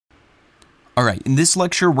All right, in this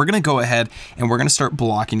lecture, we're gonna go ahead and we're gonna start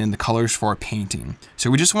blocking in the colors for our painting.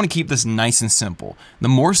 So we just wanna keep this nice and simple. The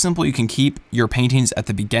more simple you can keep your paintings at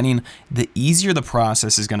the beginning, the easier the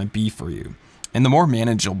process is gonna be for you, and the more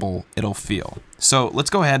manageable it'll feel. So let's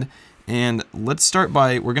go ahead and let's start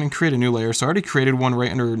by, we're gonna create a new layer. So I already created one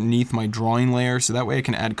right underneath my drawing layer, so that way I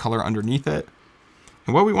can add color underneath it.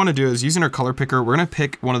 And what we wanna do is, using our color picker, we're gonna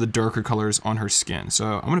pick one of the darker colors on her skin.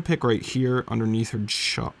 So I'm gonna pick right here underneath her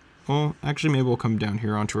shot. Well, actually, maybe we'll come down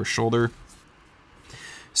here onto her shoulder.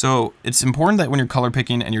 So it's important that when you're color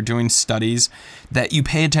picking and you're doing studies, that you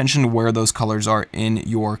pay attention to where those colors are in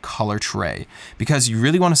your color tray, because you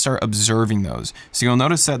really want to start observing those. So you'll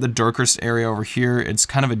notice that the darkest area over here, it's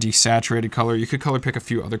kind of a desaturated color. You could color pick a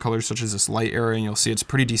few other colors, such as this light area, and you'll see it's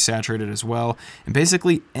pretty desaturated as well. And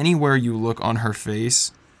basically, anywhere you look on her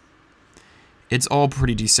face, it's all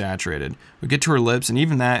pretty desaturated. We get to her lips, and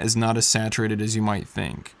even that is not as saturated as you might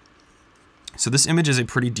think. So this image is a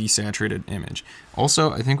pretty desaturated image.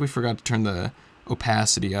 Also, I think we forgot to turn the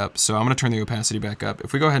opacity up, so I'm going to turn the opacity back up.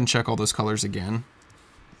 If we go ahead and check all those colors again,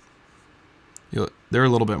 they're a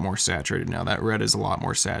little bit more saturated now. That red is a lot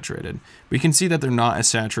more saturated. We can see that they're not as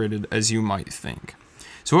saturated as you might think.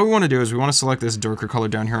 So what we want to do is we want to select this darker color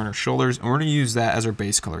down here on our shoulders, and we're going to use that as our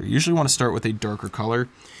base color. You usually want to start with a darker color.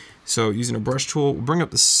 So using a brush tool, we'll bring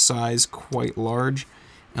up the size quite large.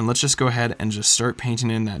 And let's just go ahead and just start painting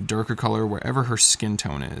in that darker color wherever her skin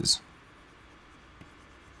tone is.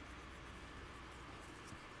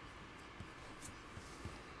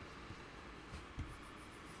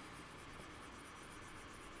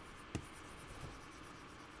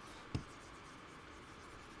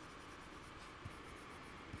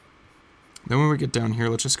 Then when we get down here,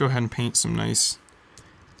 let's just go ahead and paint some nice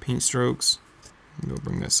paint strokes. We'll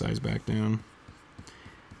bring that size back down.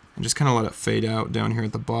 And just kind of let it fade out down here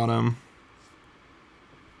at the bottom.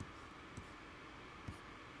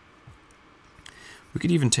 We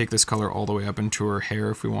could even take this color all the way up into her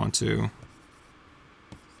hair if we want to.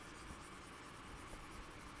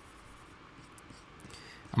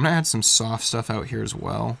 I'm going to add some soft stuff out here as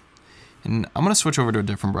well. And I'm going to switch over to a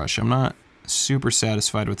different brush. I'm not super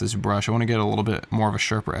satisfied with this brush. I want to get a little bit more of a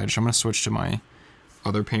sharper edge. So I'm going to switch to my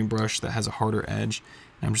other paintbrush that has a harder edge.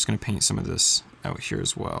 And I'm just going to paint some of this out here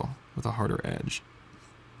as well with a harder edge.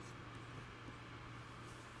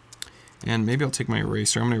 And maybe I'll take my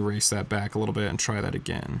eraser. I'm going to erase that back a little bit and try that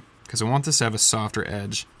again, because I want this to have a softer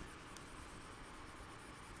edge.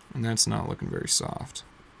 And that's not looking very soft.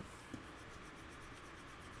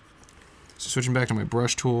 So switching back to my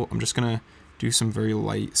brush tool, I'm just going to do some very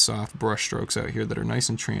light, soft brush strokes out here that are nice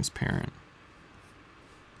and transparent.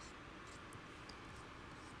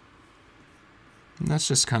 And that's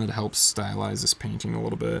just kind of to help stylize this painting a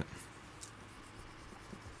little bit.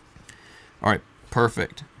 Alright,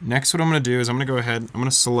 perfect. Next, what I'm going to do is I'm going to go ahead, I'm going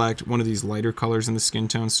to select one of these lighter colors in the skin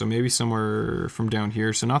tone, so maybe somewhere from down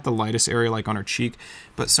here. So not the lightest area like on her cheek,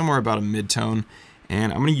 but somewhere about a mid-tone.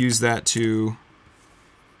 And I'm going to use that to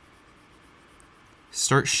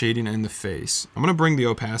start shading in the face. I'm going to bring the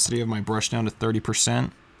opacity of my brush down to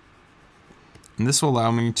 30%. And this will allow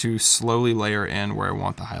me to slowly layer in where I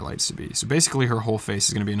want the highlights to be. So basically her whole face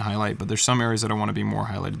is going to be in highlight, but there's some areas that I want to be more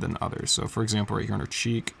highlighted than others. So for example, right here on her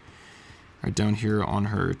cheek, right down here on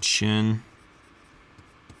her chin,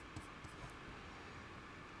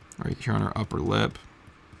 right here on her upper lip,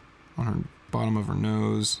 on her bottom of her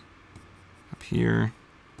nose, up here,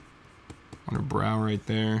 on her brow right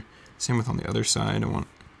there. Same with on the other side. I want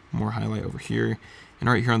more highlight over here, and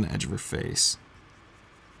right here on the edge of her face.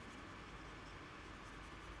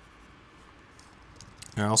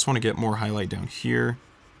 I also want to get more highlight down here.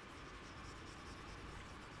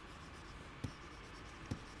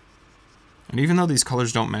 And even though these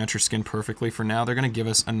colors don't match her skin perfectly, for now they're going to give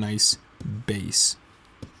us a nice base.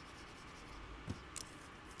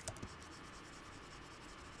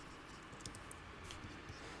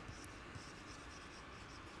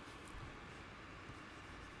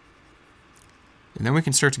 And then we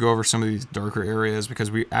can start to go over some of these darker areas,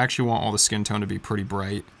 because we actually want all the skin tone to be pretty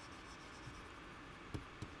bright.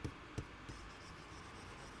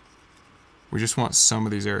 We just want some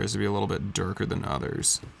of these areas to be a little bit darker than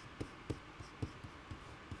others.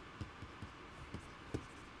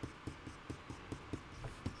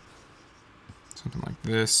 Something like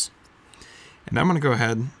this. And I'm going to go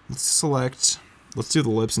ahead, let's do the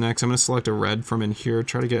lips next. I'm going to select a red from in here,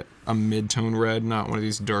 try to get a mid-tone red, not one of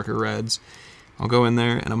these darker reds. I'll go in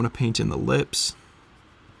there and I'm going to paint in the lips.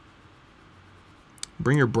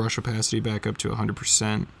 Bring your brush opacity back up to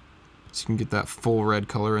 100% so you can get that full red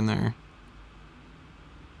color in there.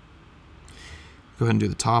 Go ahead and do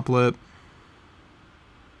the top lip.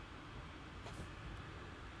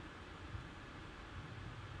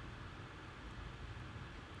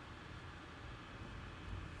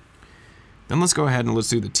 Then let's go ahead and let's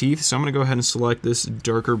do the teeth. So I'm going to go ahead and select this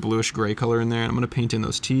darker bluish gray color in there, and I'm going to paint in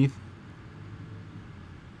those teeth.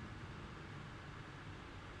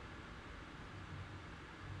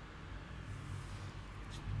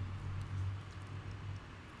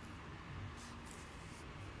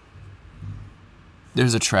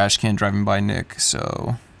 There's a trash can driving by, Nick,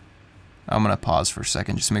 so I'm going to pause for a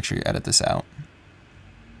second just to make sure you edit this out.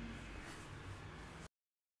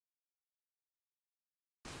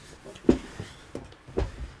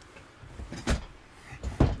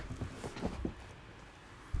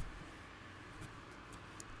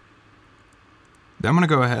 Then I'm going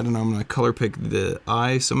to go ahead and I'm going to color pick the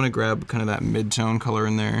eye. So I'm going to grab kind of that mid-tone color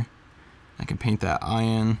in there. I can paint that eye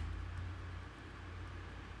in.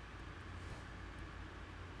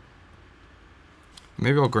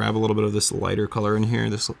 Maybe I'll grab a little bit of this lighter color in here.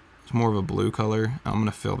 This is more of a blue color. I'm going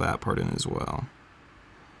to fill that part in as well.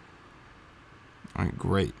 All right,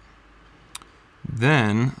 great.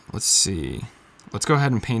 Then, let's see. Let's go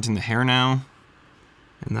ahead and paint in the hair now.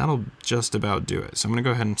 And that'll just about do it. So I'm going to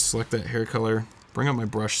go ahead and select that hair color, bring up my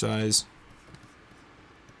brush size,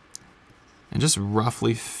 and just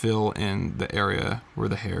roughly fill in the area where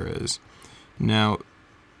the hair is. Now,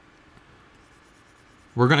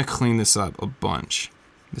 we're going to clean this up a bunch.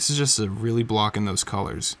 This is just really blocking those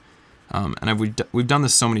colors. And we've done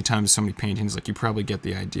this so many times, so many paintings, like you probably get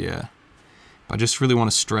the idea. But I just really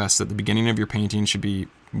want to stress that the beginning of your painting should be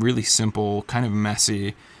really simple, kind of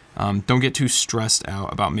messy. Don't get too stressed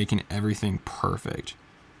out about making everything perfect,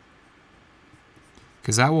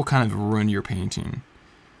 because that will kind of ruin your painting.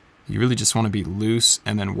 You really just want to be loose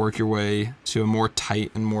and then work your way to a more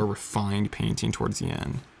tight and more refined painting towards the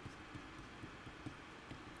end.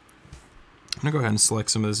 I'm going to go ahead and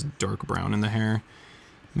select some of this dark brown in the hair.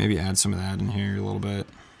 Maybe add some of that in here a little bit.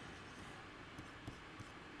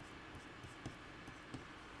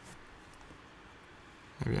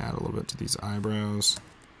 Maybe add a little bit to these eyebrows.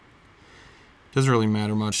 Doesn't really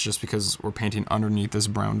matter much just because we're painting underneath this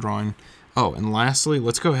brown drawing. Oh, and lastly,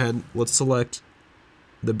 let's go ahead, let's select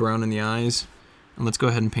the brown in the eyes, and let's go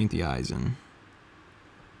ahead and paint the eyes in.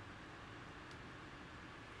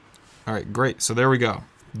 All right, great. So there we go.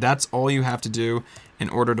 That's all you have to do in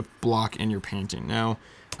order to block in your painting. Now,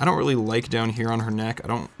 I don't really like down here on her neck. I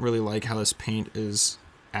don't really like how this paint is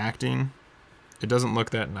acting. It doesn't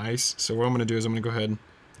look that nice. So what I'm going to do is I'm going to go ahead and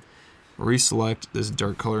reselect this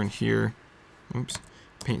dark color in here. Oops.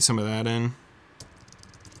 Paint some of that in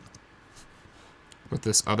with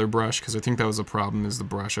this other brush, because I think that was the problem, is the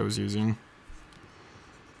brush I was using.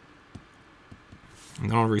 And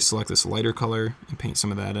then I'll reselect this lighter color and paint some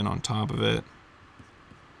of that in on top of it.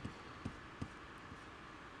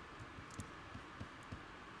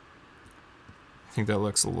 I think that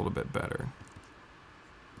looks a little bit better.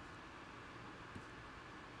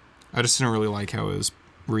 I just didn't really like how it was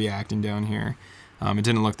reacting down here. It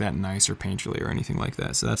didn't look that nice or painterly or anything like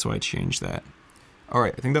that, so that's why I changed that.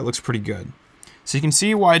 Alright, I think that looks pretty good. So you can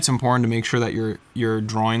see why it's important to make sure that your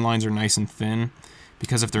drawing lines are nice and thin,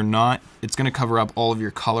 because if they're not, it's going to cover up all of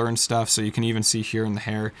your color and stuff. So you can even see here in the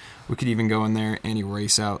hair, we could even go in there and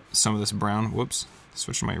erase out some of this brown. Whoops,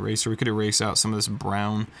 switch to my eraser. We could erase out some of this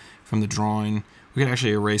brown from the drawing. We could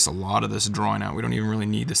actually erase a lot of this drawing out. We don't even really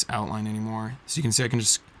need this outline anymore. So you can see I can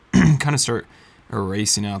just kind of start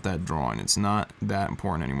erasing out that drawing. It's not that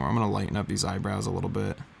important anymore. I'm going to lighten up these eyebrows a little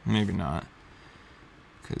bit. Maybe not,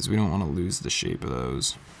 because we don't want to lose the shape of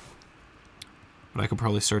those. But I could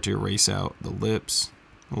probably start to erase out the lips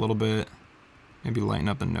a little bit. Maybe lighten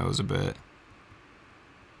up the nose a bit.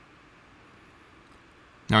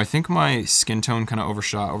 Now I think my skin tone kind of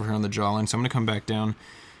overshot over here on the jawline, so I'm going to come back down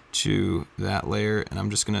to that layer, and I'm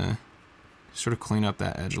just going to sort of clean up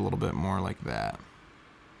that edge a little bit more like that.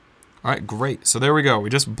 Alright, great. So there we go. We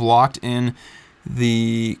just blocked in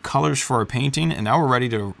the colors for our painting, and now we're ready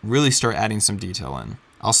to really start adding some detail in.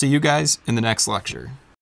 I'll see you guys in the next lecture.